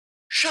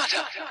Shut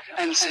up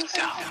and sit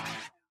down.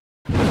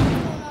 What's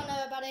going on,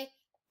 everybody?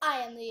 I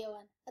am the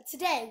UN, and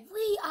today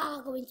we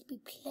are going to be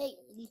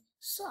playing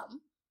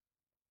some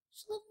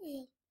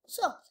Slither.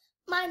 So,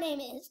 my name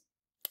is.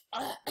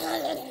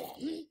 Let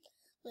me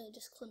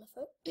just clear my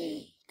throat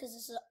because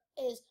this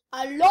is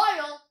a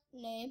loyal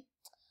name.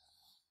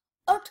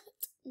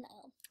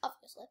 Niall,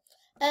 obviously.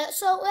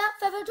 So, without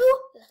further ado,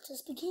 let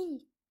us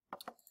begin.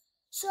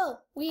 So,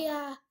 we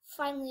are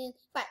finally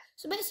right.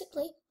 So,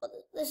 basically,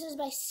 this is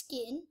my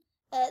skin.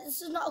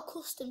 This is not a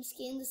custom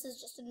skin, this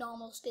is just a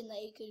normal skin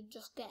that you could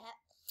just get.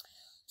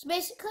 So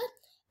basically,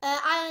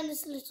 I am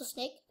this little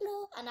snake,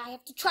 hello, and I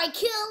have to try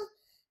kill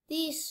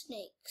these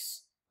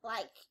snakes,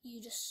 like you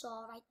just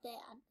saw right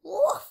there. And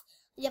woof,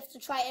 you have to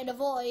try and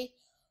avoid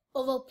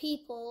other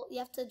people, you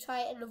have to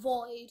try and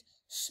avoid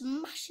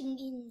smashing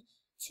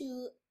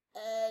into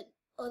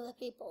other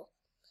people.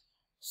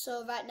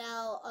 So right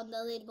now on the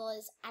leaderboard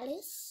is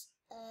Alice.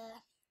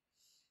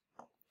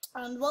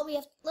 And what we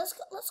have, let's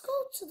go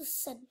to the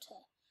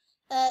center.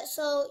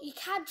 So you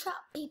can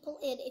trap people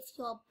in if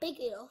you're big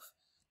enough.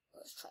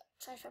 Let's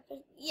try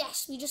trapping.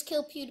 Yes, we just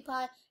killed PewDiePie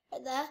right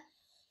there.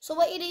 So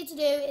what you need to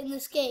do in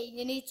this game,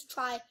 you need to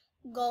try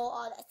go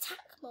on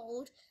attack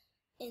mode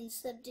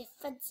instead of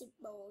defensive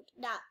mode.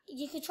 Now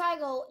you can try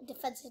go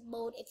defensive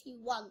mode if you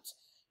want,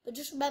 but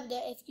just remember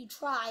that if you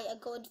try and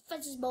go in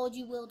defensive mode,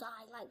 you will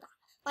die like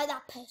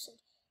that person.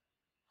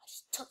 I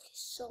just took his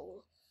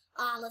soul.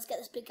 Let's get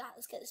this big guy.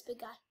 Let's get this big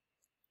guy.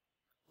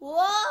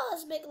 Whoa,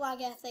 that's a bit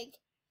laggy, I think.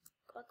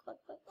 Come on.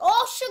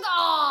 Oh, sugar!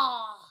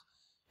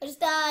 I just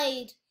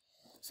died.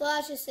 So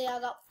as you see, I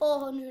got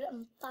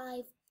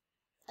 405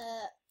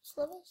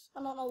 slivers.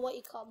 I don't know what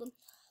you call them.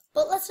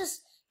 But let's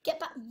just get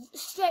back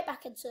straight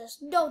back into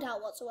this, no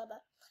doubt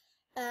whatsoever.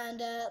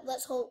 And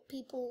let's hope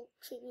people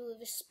treat me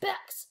with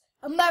respect.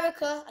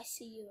 America, I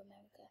see you,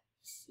 America.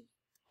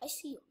 I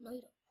see you. No,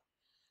 you don't.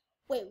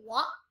 Wait,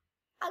 what?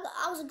 I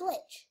was a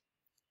glitch.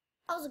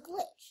 That was a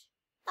glitch.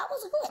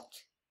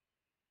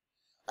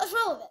 Let's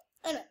roll with it.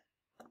 Anyway.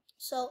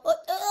 So,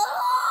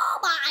 oh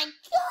my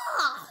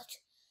god!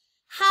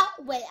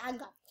 Wait,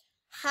 hang on.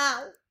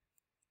 How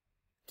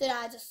did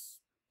I just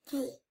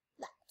do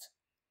that?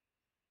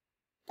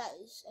 That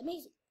is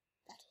amazing.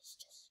 That is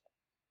just.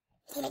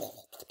 Anyway,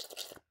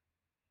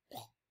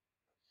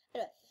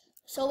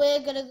 so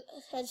we're gonna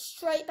head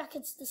straight back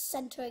into the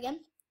center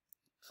again.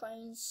 Try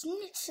and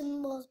snitch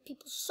some more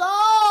people's.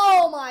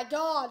 Oh my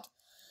god!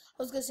 I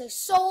was gonna say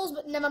souls,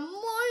 but never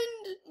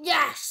mind.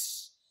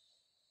 Yes!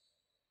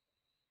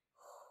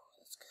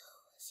 Let's go.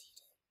 Let's eat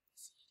it.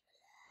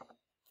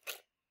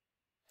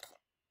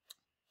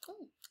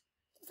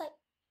 It's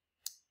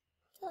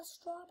like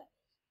strawberries.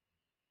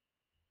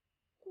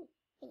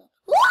 Oh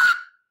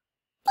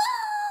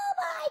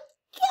my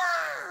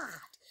god!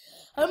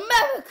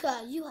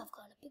 America, you have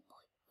got a big boy.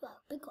 You have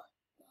a big one.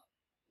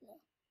 No.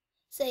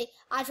 See,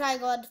 I try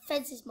and go on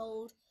defensive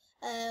mode,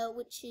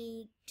 which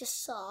you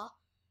just saw.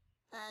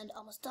 And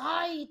almost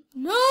died.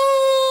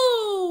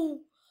 No!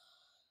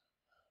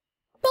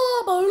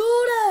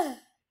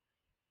 Babaluna!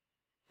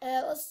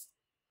 Let's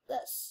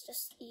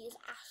just eat his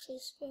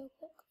ashes real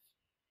quick.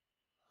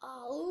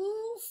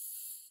 Oh.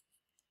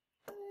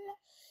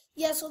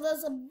 Yeah, so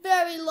there's a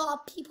very lot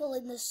of people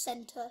in the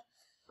center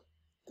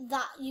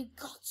that you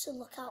got to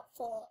look out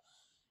for.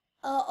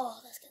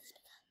 Let's get this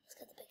big guy. Let's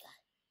get the big guy.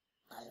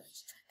 Follow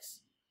his tracks.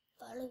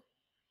 Follow.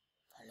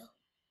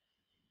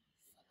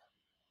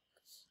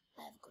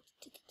 I have a good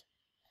ticket.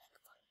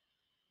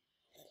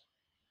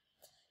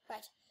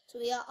 Right, so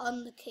we are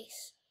on the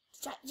case.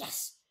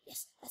 Yes,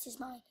 that is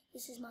mine.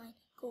 This is mine.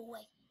 Go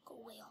away,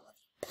 all of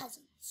you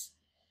peasants.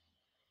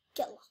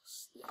 Get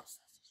lost. Yes,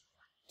 that is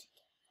right.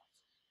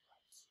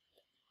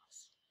 Get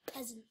lost.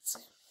 Peasants,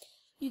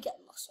 you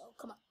get lost. Oh,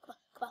 come on.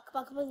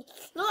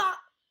 Ah,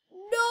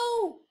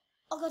 no.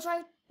 Okay,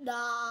 try.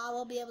 Nah, I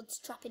won't be able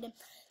to trap him in.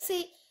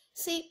 See,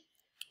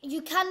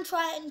 you can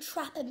try and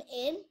trap him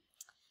in.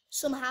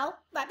 Somehow,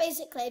 but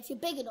basically, if you're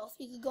big enough,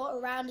 you can go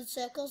around in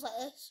circles like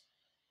this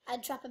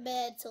and trap them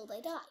in until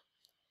they die,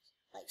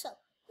 like so.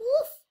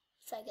 Woof!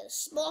 Try to get a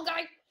small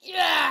guy.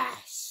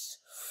 Yes.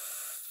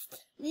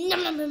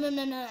 Nom.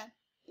 Delicious.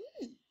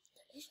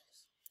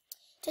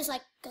 Tastes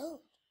like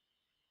gold.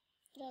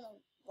 I don't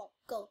know what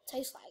gold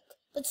tastes like,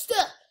 but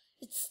still,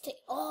 it's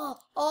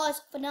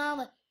it's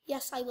phenomenal.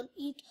 Yes, I will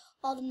eat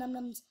all the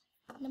nums.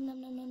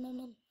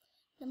 Nom.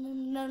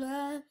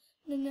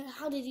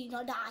 How did he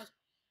not die?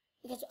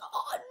 Because,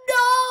 oh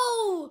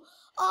no!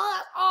 Oh,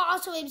 that's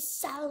awesome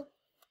himself.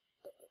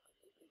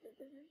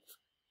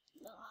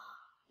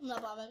 I'm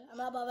not bothered. I'm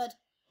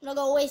not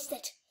gonna waste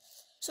it.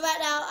 So right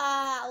now,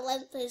 our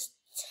length is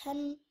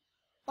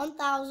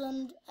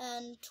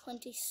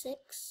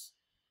 1026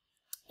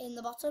 in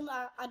the bottom.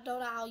 I don't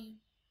know how you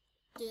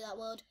do that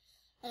word.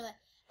 Anyway,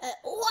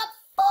 what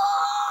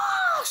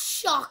for?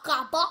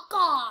 Shaka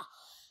baka.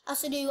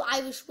 That's a new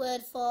Irish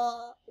word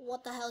for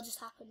what the hell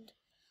just happened.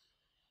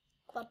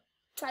 Come on.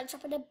 Try and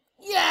trap it in.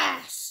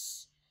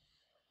 Yes!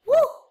 Woo!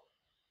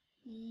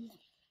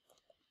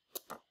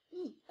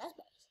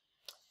 Raspberries.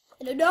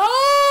 No!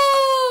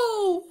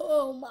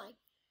 Oh my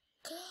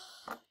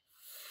God.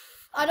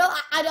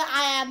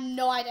 I have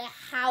no idea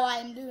how I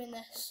am doing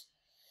this.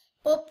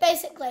 But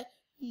basically,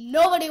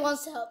 nobody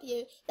wants to help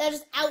you. They're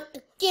just out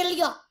to kill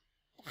you.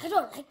 I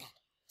don't like that.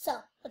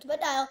 So, what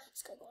about Niall?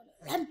 He's going to go on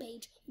a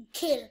rampage and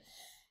kill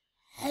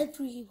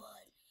everyone.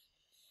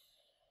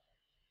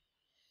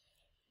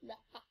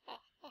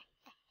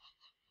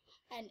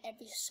 And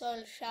every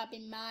soul shall be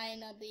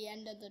mine at the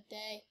end of the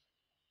day.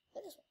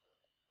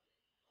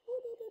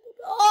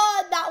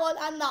 Oh, and that one,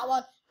 and that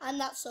one, and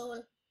that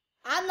soul,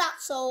 and that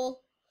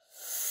soul.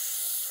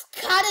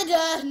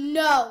 Canada,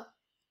 no.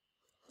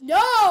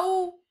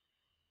 No!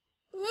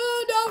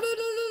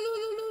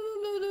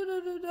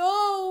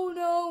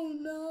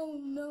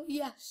 No.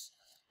 Yes.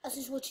 That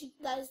is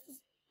the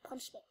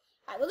punishment.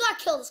 Alright, we're gonna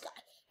kill this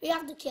guy. We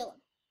have to kill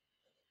him.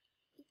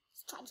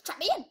 He's trying to trap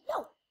me in.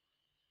 No.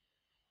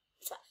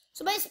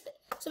 So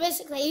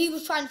basically, he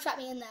was trying to trap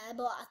me in there,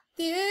 but I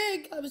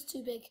think I was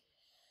too big.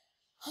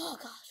 Oh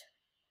God.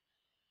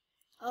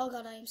 Oh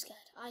God, I am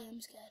scared. I am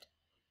scared.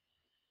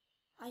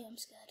 I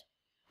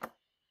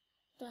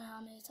don't know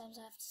how many times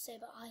I have to say,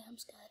 but I am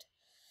scared.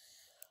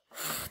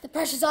 The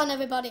pressure's on,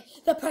 everybody.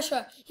 The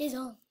pressure is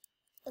on.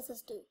 Let's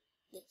just do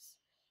this.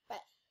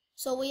 Right.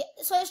 So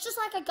it's just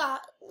like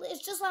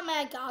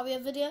my Agaria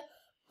video,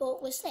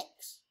 but with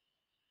snakes.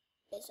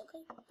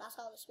 Basically, that's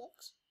how this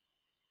works.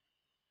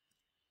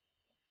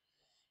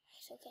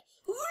 Right, okay.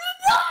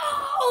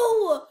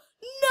 No!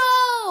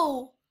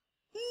 No!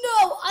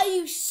 No! Are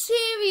you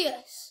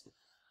serious?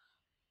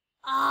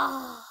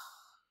 Ah.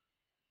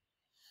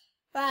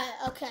 Right,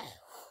 okay.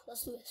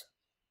 Let's do this.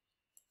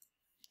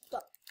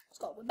 Let's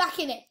go. We're back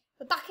in it.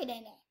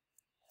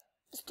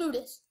 Let's do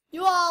this.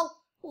 You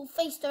all will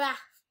face the wrath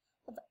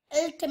of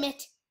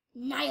ultimate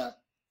Niall.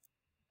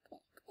 Come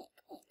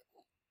on.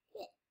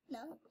 No,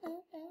 okay.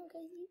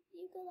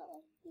 You go that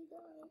way. Come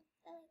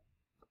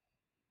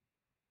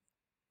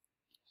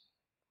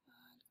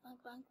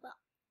on.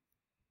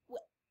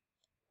 Wait.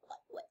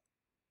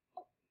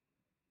 Oh.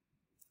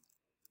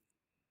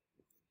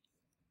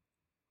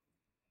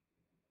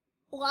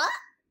 What?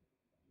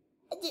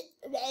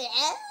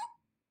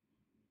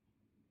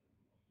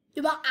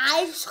 Do my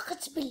eyes suck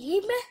to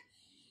believe me?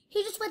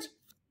 He just went.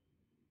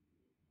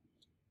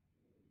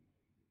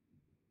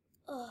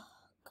 Oh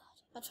God!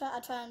 I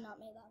try and not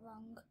make that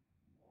wrong.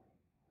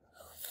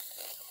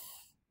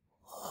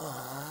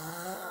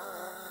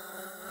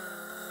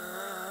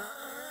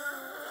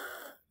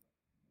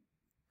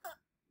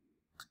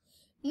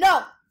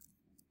 No.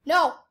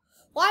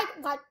 Why?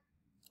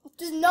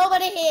 There's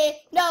nobody here.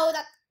 No,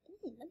 that.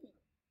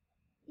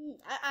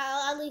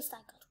 At least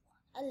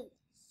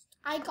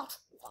I got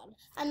one,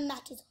 and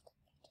that is all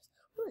that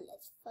matters. Ooh,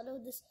 let's follow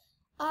this.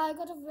 I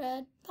got a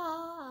red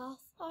path.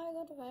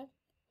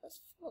 Let's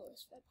follow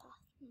this red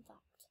path. In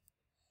fact,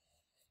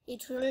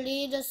 it will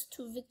lead us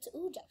to victory.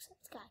 Ooh,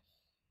 Jacksepticeye.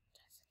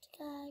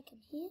 Jacksepticeye,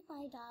 come here,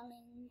 my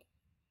darling.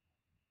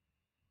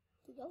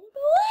 Wait,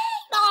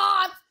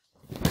 not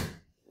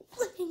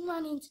flipping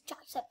run into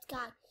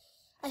Jacksepticeye.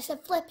 I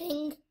said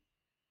flipping.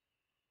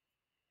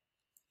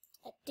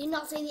 I did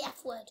not say the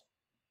F word.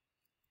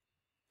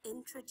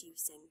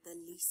 Introducing the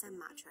Lisa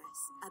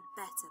mattress, a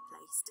better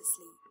place to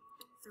sleep.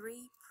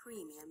 3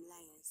 premium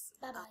layers.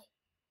 Bye-bye.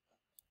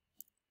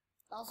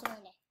 Also my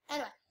name.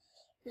 Anyway,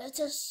 let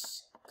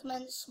us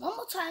commence one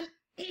more time.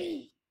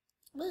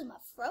 Losing my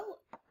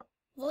throat.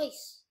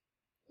 Voice.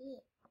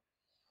 Ew.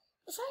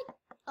 Let's try.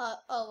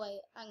 Oh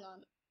wait, hang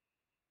on.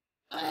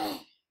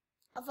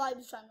 I thought he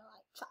was trying to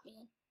like trap me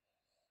in.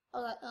 I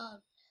was like, oh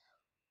no.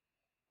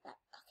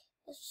 Right, okay,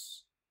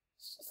 let's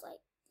just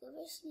like go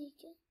very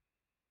sneaky.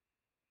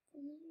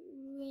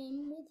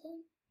 Rim with him.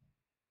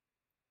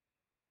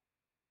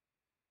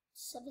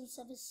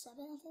 777,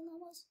 I think that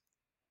was.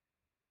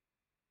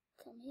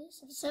 Come here,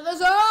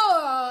 777.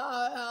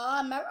 Oh,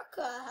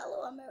 America. Hello,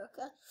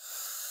 America.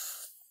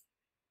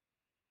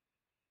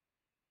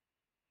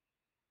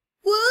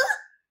 What?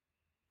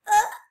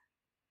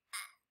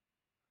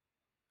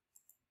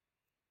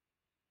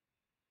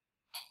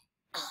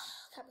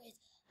 Can't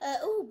breathe.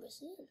 Oh,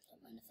 Brazil.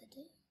 Don't mind if I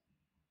do.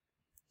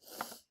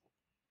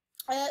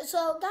 So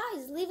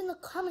guys, leave in the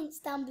comments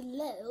down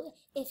below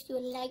if you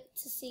would like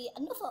to see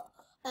another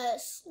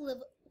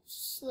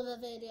Slither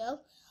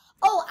video.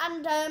 Oh,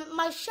 and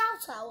my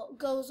shout out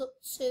goes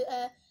up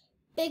to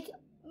Big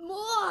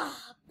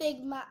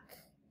Mac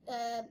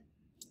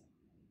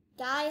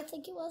guy, I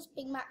think it was,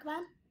 Big Mac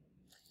Man.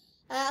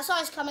 I saw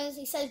his comments.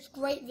 He says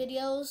great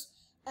videos.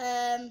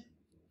 Yeah,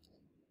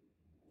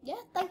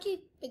 thank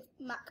you, Big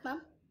Mac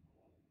Man.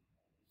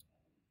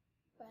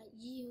 Right,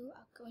 you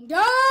are going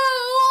down.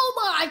 Oh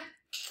my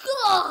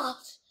God!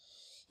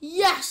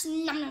 Yes!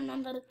 Nom.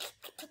 That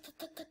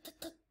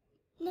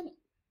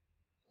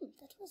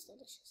was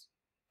delicious.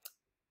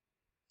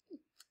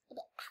 A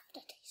bit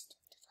aftertaste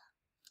to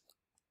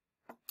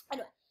that.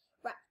 Anyway,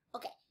 right,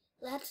 okay.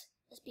 Let's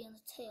be on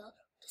the tail of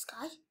this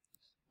guy.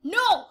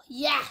 No!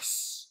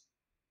 Yes!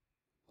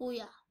 Oh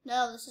yeah.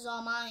 No, this is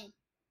all mine.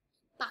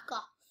 Back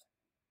off.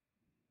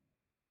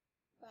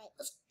 Right,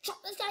 let's trap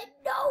this guy.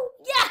 No!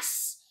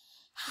 Yes!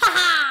 Ha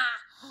ha!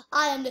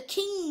 I am the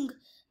king.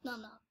 No,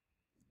 no.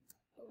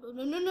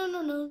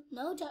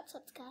 No,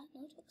 Jacksepticeye.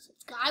 No,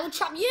 Jacksepticeye. I will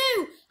trap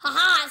you! Ha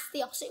ha! It's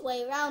the opposite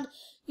way around.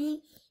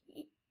 You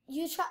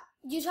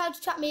tried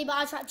to trap me, but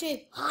I trapped you.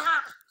 Ha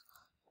ha!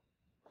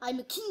 I'm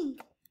a king.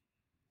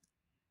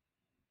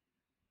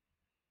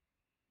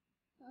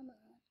 Come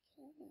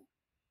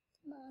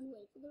on,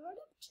 wait for the right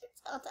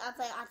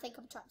opportunity. I think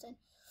I'm trapped in.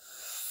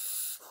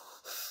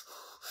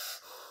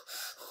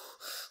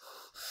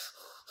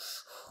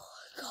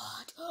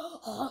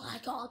 Oh my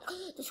god,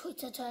 the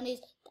Twitter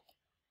attorneys.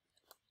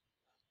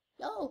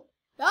 No!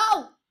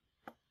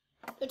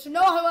 Don't you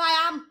know who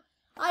I am?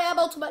 I am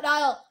Ultimate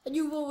Niall, and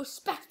you will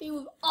respect me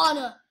with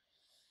honor.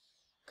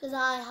 Because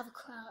I have a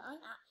crown.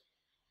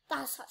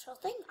 That's such a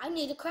thing. I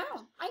need a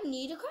crown.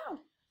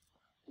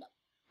 No.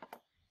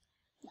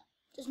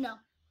 Just no.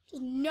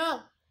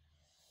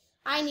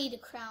 I need a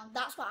crown.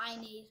 That's what I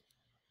need.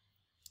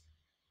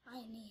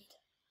 I need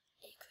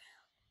a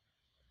crown.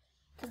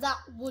 Because that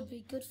would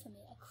be good for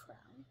me, a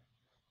crown.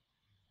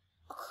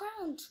 A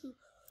crown to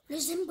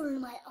resemble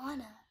my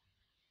honor.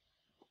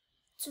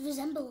 To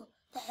resemble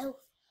the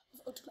health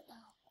of Ultimate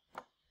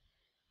Niall.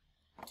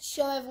 To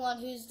show everyone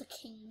who's the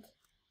king.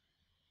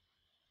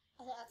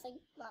 I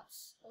think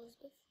that's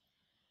Elizabeth.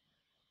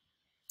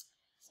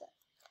 So,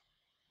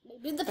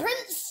 maybe the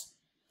prince!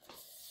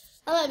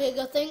 That might be a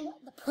good thing.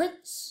 The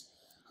prince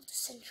of the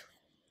century.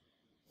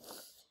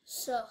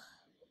 So,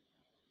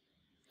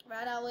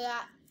 right now we're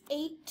at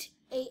 8,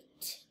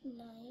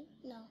 9,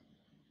 no.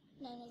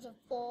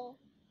 904.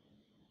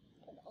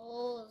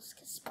 Oh, let's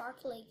get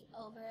sparkly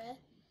over here.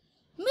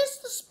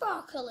 Mr.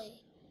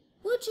 Sparkly,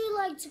 would you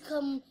like to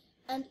come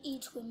and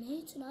eat with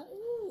me tonight?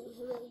 Ooh,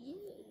 who are you?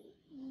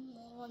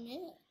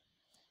 Yeah.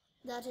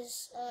 That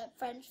is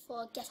French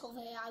for get over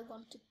here. I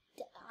want to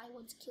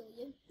kill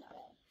you. Not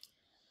really.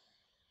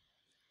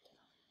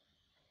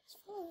 Let's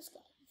follow this guy.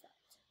 In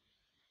fact.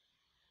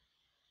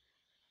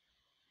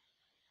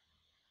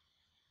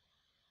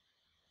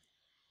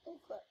 Oh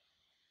crap!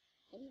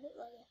 Maybe a bit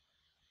like that.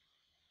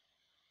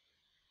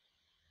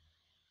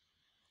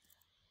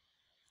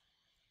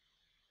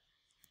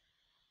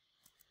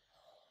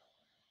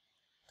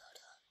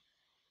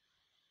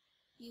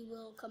 You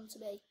will come to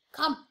me.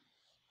 Come!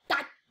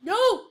 No!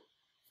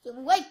 Get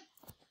away!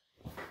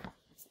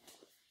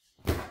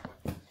 No!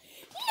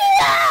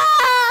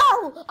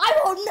 I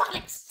will not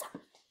accept!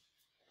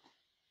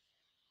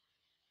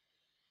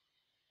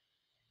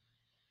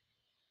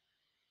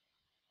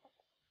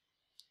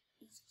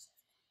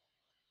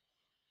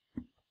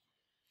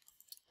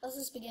 Let's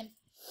just begin.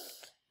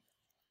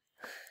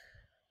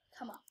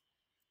 Come on.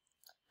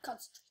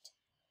 Concentrate.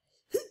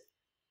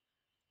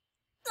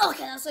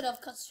 Okay, that's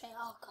enough. Concentrate.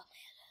 Oh, God, my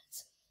head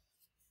hurts.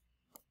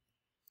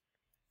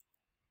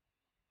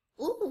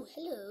 Ooh,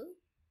 hello.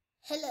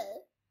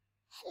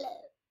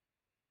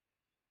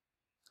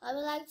 I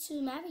would like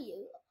to marry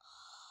you.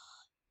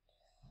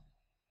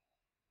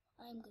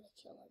 I'm gonna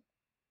kill him.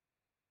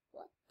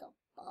 What the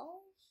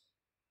balls?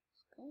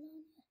 What's going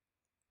on here?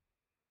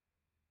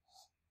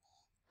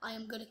 I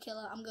am gonna kill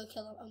him. I'm gonna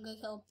kill him. I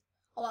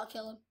want to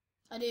kill him.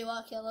 I do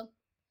want to kill him.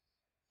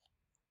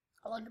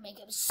 I want to make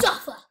him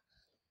suffer.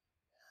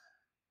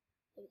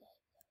 Here we go.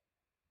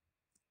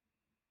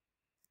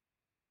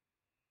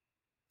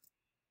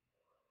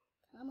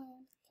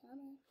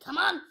 Come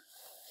on.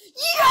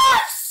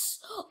 Yes!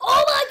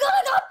 Oh my god,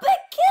 I got a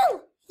big kill!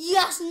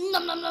 Yes!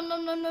 Nom.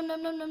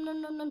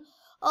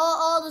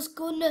 Oh, this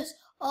goodness.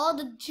 Oh,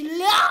 the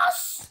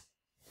glass!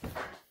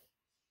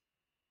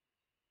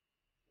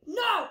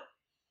 No!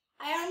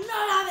 I am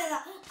not having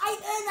that. I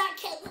earned that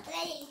kill.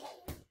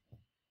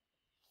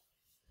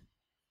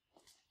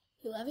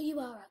 Whoever you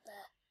are out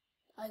there,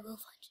 I will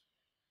find you.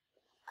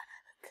 And I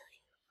will kill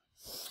you.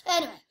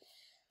 Anyway,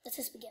 let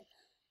us begin.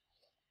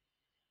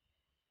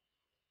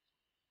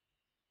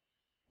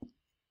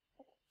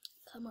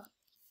 Come on.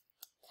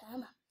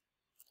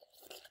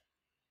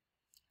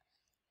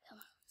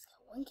 Let's go.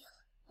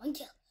 One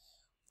kill.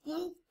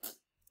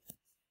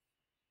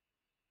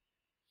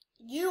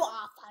 You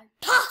are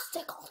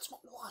fantastic,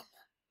 Ultimate One.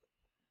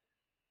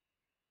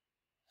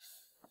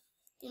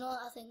 You know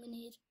what I think we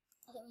need?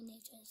 I think we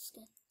need to change the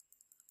skin.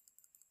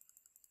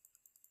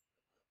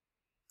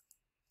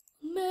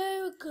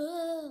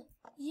 America!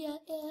 Yeah.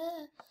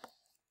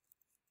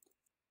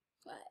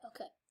 Right,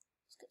 okay.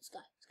 Let's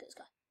get this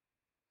guy.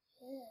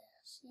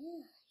 Yes,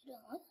 yeah. You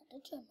don't like that,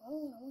 did you? No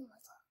one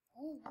likes that.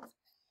 No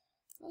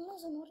one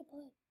likes an order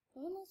boy.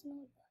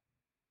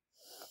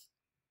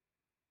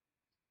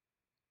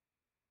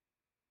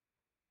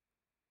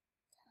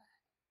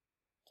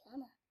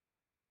 Come on.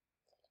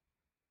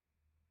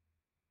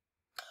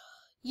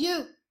 You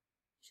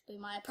should be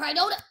my pride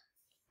owner.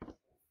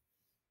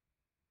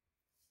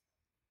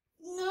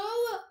 No,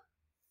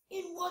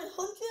 in 100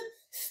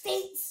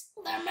 states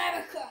of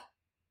America.